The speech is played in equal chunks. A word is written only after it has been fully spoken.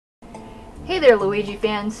Hey there, Luigi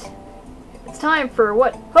fans. It's time for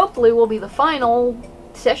what hopefully will be the final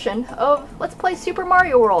session of Let's Play Super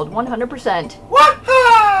Mario World 100%.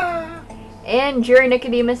 Waha! And Jerry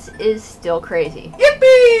Nicodemus is still crazy.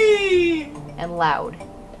 Yippee! And loud.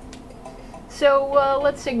 So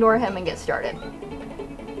let's ignore him and get started.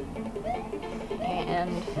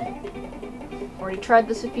 And already tried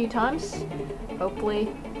this a few times.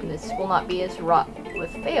 Hopefully this will not be as wrought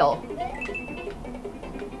with fail.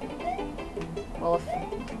 Well, if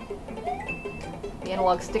the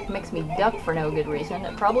analog stick makes me duck for no good reason,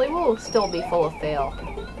 it probably will still be full of fail.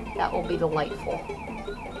 That will be delightful.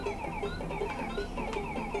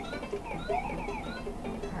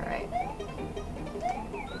 Alright.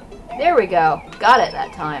 There we go! Got it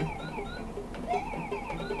that time.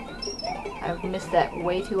 I've missed that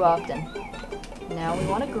way too often. Now we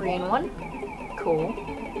want a green one. Cool.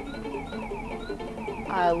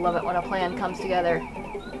 I love it when a plan comes together.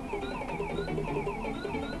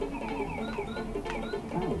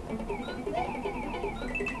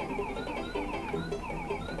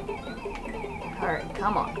 Alright,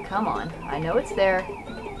 come on, come on. I know it's there.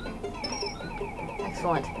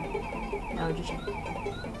 Excellent. Now just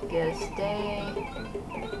gotta stay...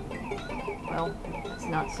 Well, that's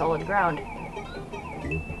not solid ground.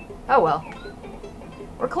 Oh well.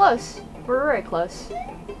 We're close. We're very close.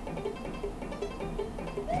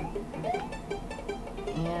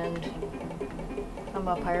 And I'm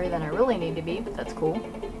up higher than I really need to be, but that's cool.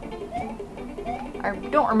 I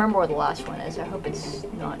don't remember where the last one is. I hope it's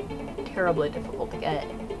not terribly difficult to get.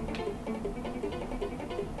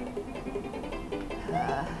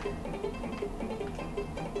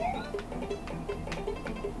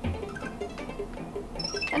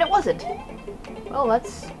 And it wasn't. Well,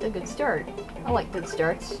 that's a good start. I like good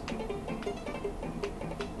starts.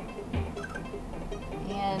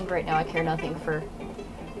 And right now I care nothing for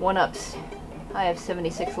one-ups. I have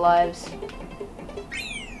 76 lives.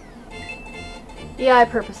 Yeah, I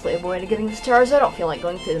purposely avoided getting the stars. I don't feel like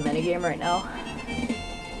going through the minigame right now.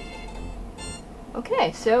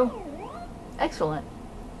 Okay, so... excellent.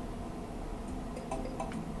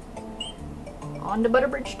 On to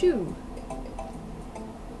Butterbridge 2.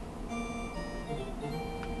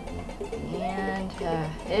 And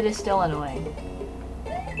it is still annoying.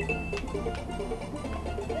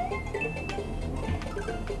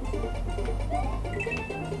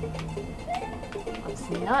 Let's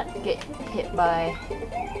not get hit by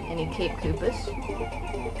any Cape Koopas.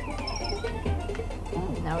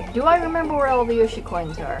 Now, do I remember where all the Yoshi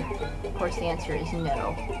coins are? Of course, the answer is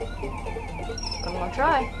no. But I'm gonna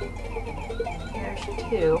try. There's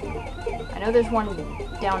two. I know there's one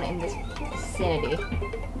down in this vicinity.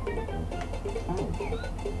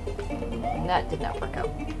 And that did not work out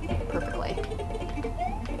perfectly.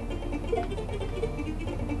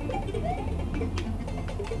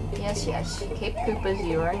 Yes, yes. Cape Koopas,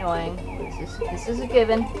 you are annoying. This is a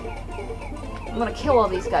given. I'm gonna kill all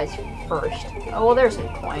these guys first. Oh, well, there's a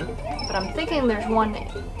coin. But I'm thinking there's one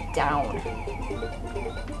down.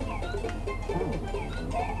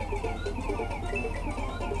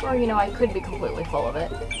 Or, you know, I could be completely full of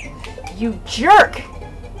it. You jerk!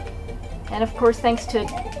 And of course, thanks to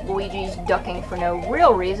Luigi's ducking for no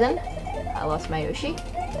real reason, I lost my Yoshi.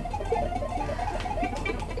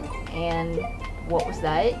 And what was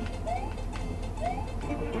that?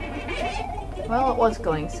 Well, it was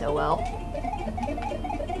going so well.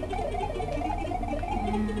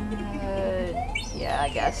 Yeah, I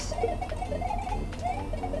guess.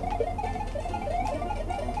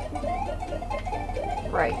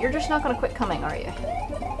 Right, you're just not gonna quit coming, are you?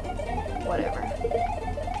 Whatever.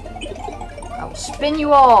 I will spin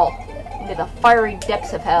you all into the fiery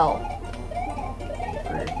depths of hell.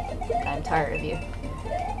 I'm tired of you.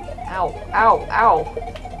 Ow, ow, ow!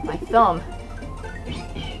 My thumb.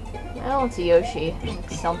 Well, it's a Yoshi.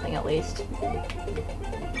 It's something at least.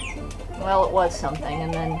 Well, it was something,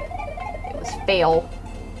 and then it was fail.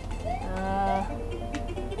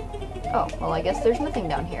 Oh, well, I guess there's nothing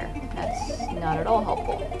down here. That's not at all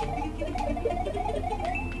helpful.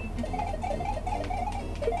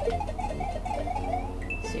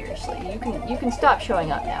 Seriously, you can stop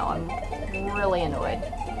showing up now. I'm really annoyed.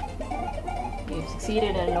 You've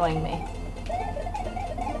succeeded in annoying me.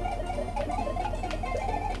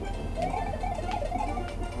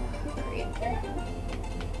 Great.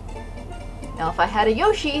 Now, if I had a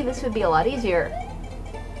Yoshi, this would be a lot easier.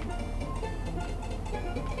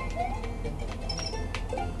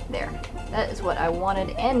 There. That is what I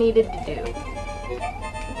wanted and needed to do.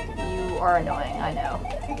 You are annoying, I know.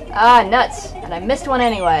 Ah, nuts! And I missed one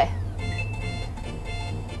anyway.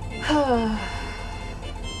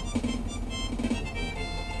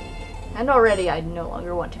 And already I no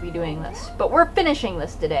longer want to be doing this. But we're finishing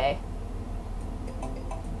this today.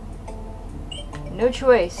 No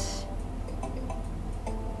choice.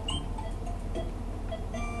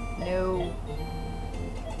 No...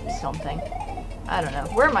 something. I don't know.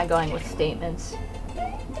 Where am I going with statements?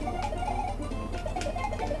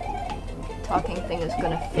 Talking thing is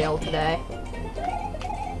gonna fail today.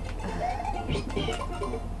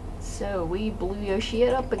 So we blew Yoshi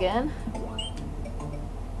it up again.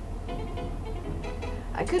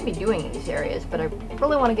 I could be doing these areas, but I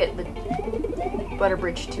really want to get the Butter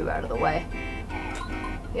Bridge 2 out of the way.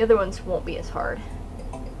 The other ones won't be as hard.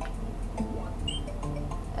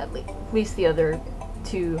 At least the other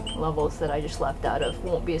 2 levels that I just left out of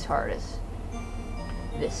won't be as hard as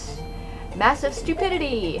this. Massive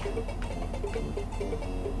stupidity!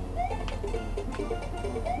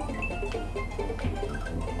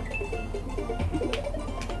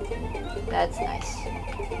 That's nice.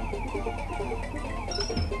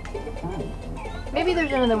 Maybe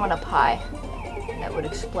there's another one up high. That would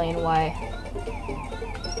explain why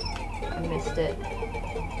I missed it.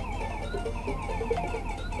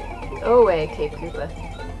 Go away, Cape Koopa.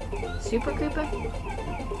 Super Koopa?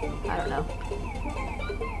 I don't know.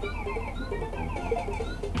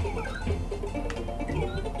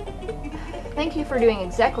 Thank you for doing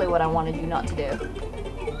exactly what I wanted you not to do.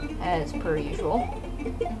 As per usual.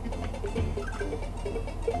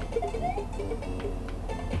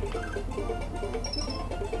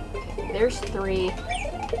 Okay, there's 3.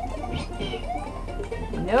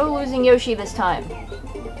 No losing Yoshi this time.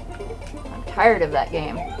 I'm tired of that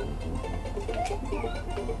game.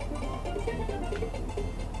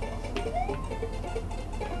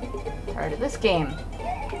 Tired of this game.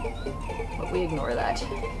 But we ignore that.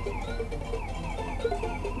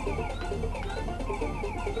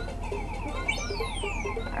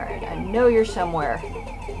 Alright, I know you're somewhere.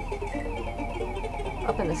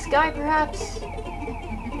 Up in the sky, perhaps?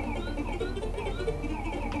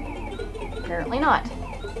 Apparently not.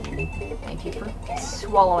 Thank you for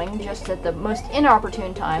swallowing just at the most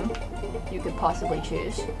inopportune time you could possibly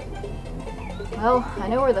choose. Well, I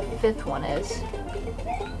know where the 5th one is.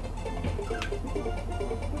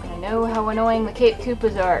 I know how annoying the Cape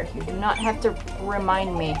Koopas are. You do not have to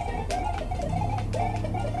remind me.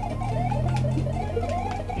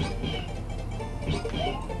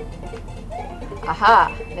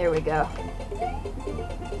 Aha! There we go.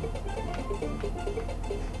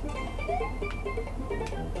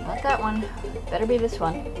 Not that one. Better be this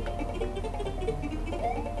one.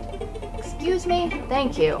 Excuse me?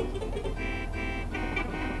 Thank you.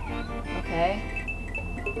 Okay.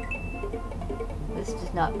 This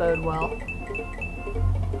does not bode well.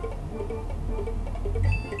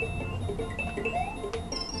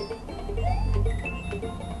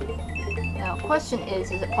 Now, question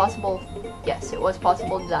is it possible? Yes, it was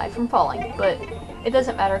possible to die from falling, but it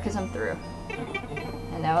doesn't matter because I'm through.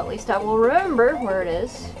 And now at least I will remember where it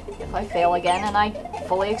is if I fail again, and I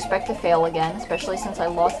fully expect to fail again, especially since I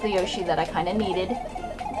lost the Yoshi that I kind of needed.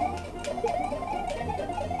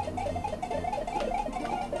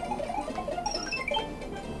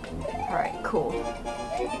 Alright, cool.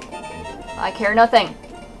 I care nothing.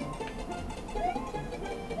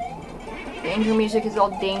 Danger music is all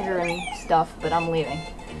danger and stuff, but I'm leaving.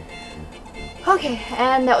 Okay,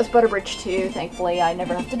 and that was Butter Bridge 2. Thankfully, I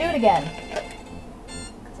never have to do it again.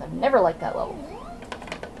 Because I've never liked that level.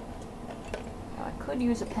 Now, I could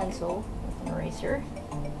use a pencil with an eraser.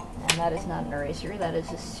 And that is not an eraser, that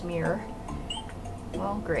is a smear.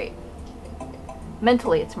 Well, great.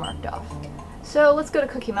 Mentally, it's marked off. So, let's go to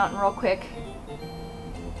Cookie Mountain real quick.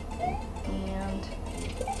 And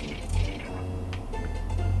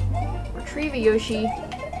retrieve a Yoshi.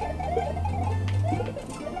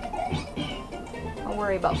 I'll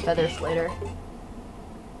worry about feathers later.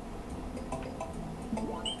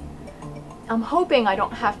 I'm hoping I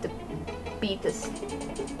don't have to beat this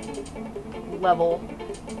level.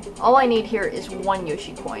 All I need here is 1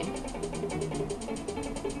 Yoshi coin.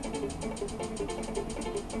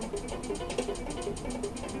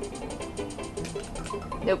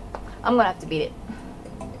 Nope. I'm gonna have to beat it.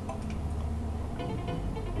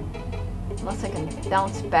 Unless I can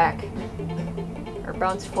bounce back. Or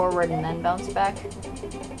bounce forward and then bounce back.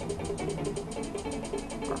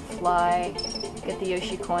 Or fly. Get the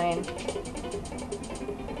Yoshi coin.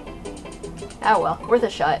 Ah well, worth a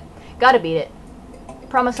shot. Gotta beat it.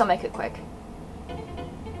 Promise I'll make it quick.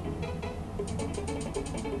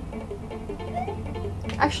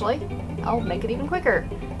 Actually, I'll make it even quicker.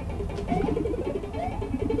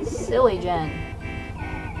 Silly Jen.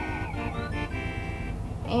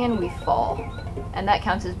 And we fall. And that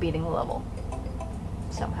counts as beating the level.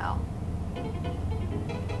 Somehow.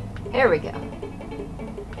 Here we go.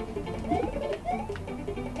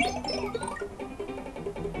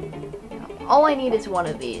 All I need is one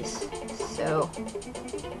of these, so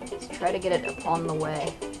let's try to get it upon the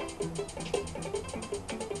way.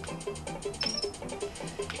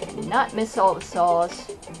 Not miss all the saws.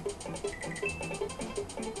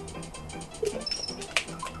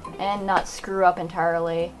 And not screw up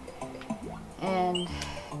entirely. And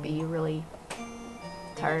be really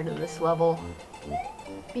tired of this level.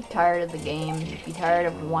 Be tired of the game. Be tired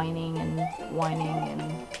of whining and whining and...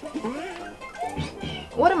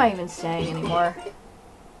 What am I even saying anymore?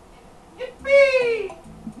 Yippee!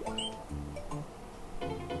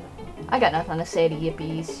 I got nothing to say to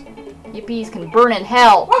yippies. Yippies can burn in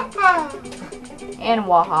hell! Waha! And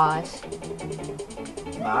wahas.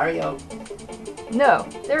 Mario. No,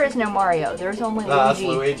 there is no Mario. There's only No, that's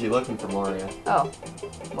Luigi. Luigi looking for Mario. Oh.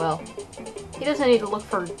 Well. He doesn't need to look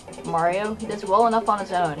for Mario. He does well enough on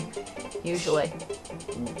his own. Usually.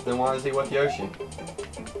 Then why is he with Yoshi?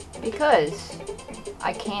 Because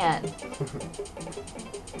I can.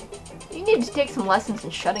 You need to take some lessons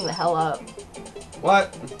in shutting the hell up.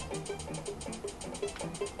 What?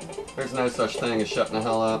 There's no such thing as shutting the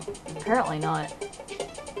hell up. Apparently not.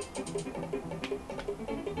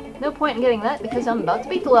 No point in getting that because I'm about to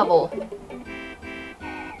beat the level.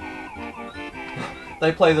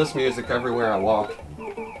 They play this music everywhere I walk.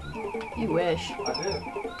 You wish. I do.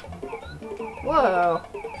 Whoa.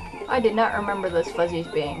 I did not remember those fuzzies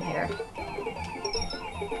being here.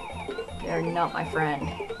 They're not my friend.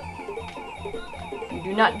 You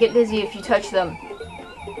do not get dizzy if you touch them.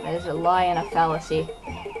 That is a lie and a fallacy.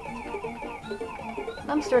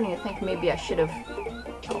 I'm starting to think maybe I should have...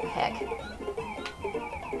 Oh, heck.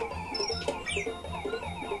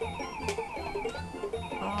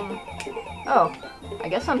 Oh, I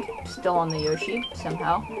guess I'm still on the Yoshi,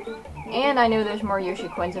 somehow. And I know there's more Yoshi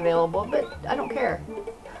coins available, but I don't care.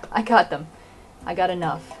 I got them. I got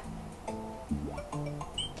enough.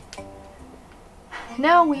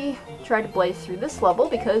 Now we try to blaze through this level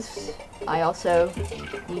because I also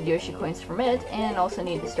need Yoshi coins from it, and also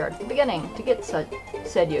need to start at the beginning to get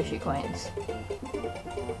said Yoshi coins.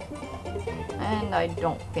 And I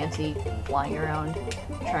don't fancy flying around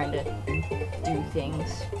trying to do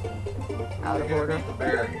things out of order.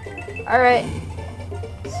 Alright.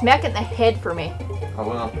 Smack it in the head for me. I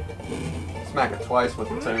will. Smack it twice with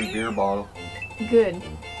its own beer bottle. Good.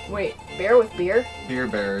 Wait, bear with beer? Beer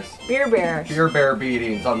bears. Beer bears. Beer bear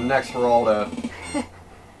beatings on the next Geraldo.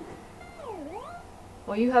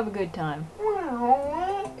 Well, you have a good time.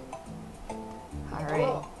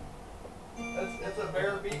 Alright. It's a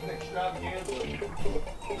bear beating extravaganza.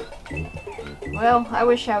 Well, I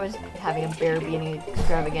wish I was having a bear beating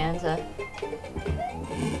extravaganza.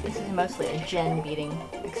 This is mostly a gen beating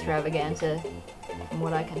extravaganza, from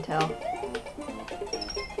what I can tell.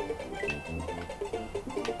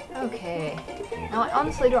 Okay. Now, I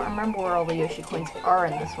honestly don't remember where all the Yoshi coins are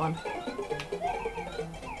in this one.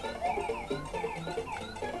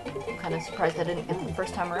 I'm kind of surprised I didn't get them the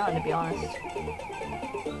first time around, to be honest.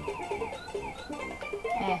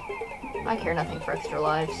 I care nothing for extra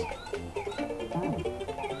lives.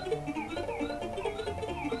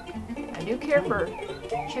 I do care for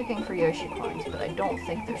checking for Yoshi coins, but I don't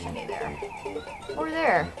think there's any there. Or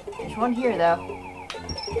there. There's one here, though.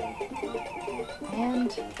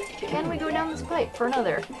 And can we go down this pipe for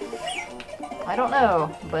another? I don't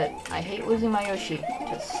know, but I hate losing my Yoshi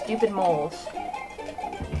to stupid moles.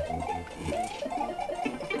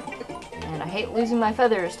 And I hate losing my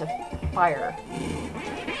feathers to fire.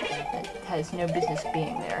 That has no business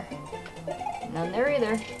being there. None there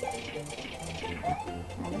either.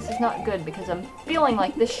 And this is not good because I'm feeling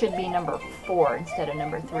like this should be number 4 instead of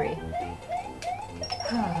number 3.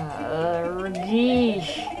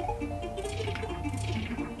 Geesh.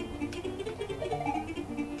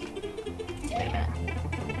 Wait a minute.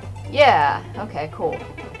 Yeah, okay, cool.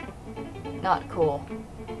 Not cool.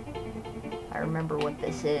 I remember what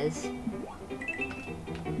this is.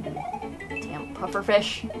 Damn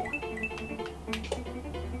pufferfish.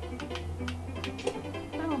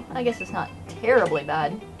 Well, I guess it's not terribly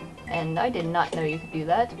bad. And I did not know you could do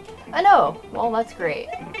that. I know! Well, that's great.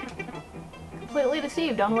 Completely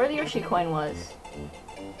deceived on where the Yoshi coin was.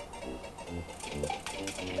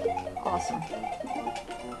 Awesome.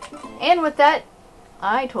 And with that,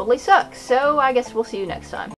 I totally suck, so I guess we'll see you next time.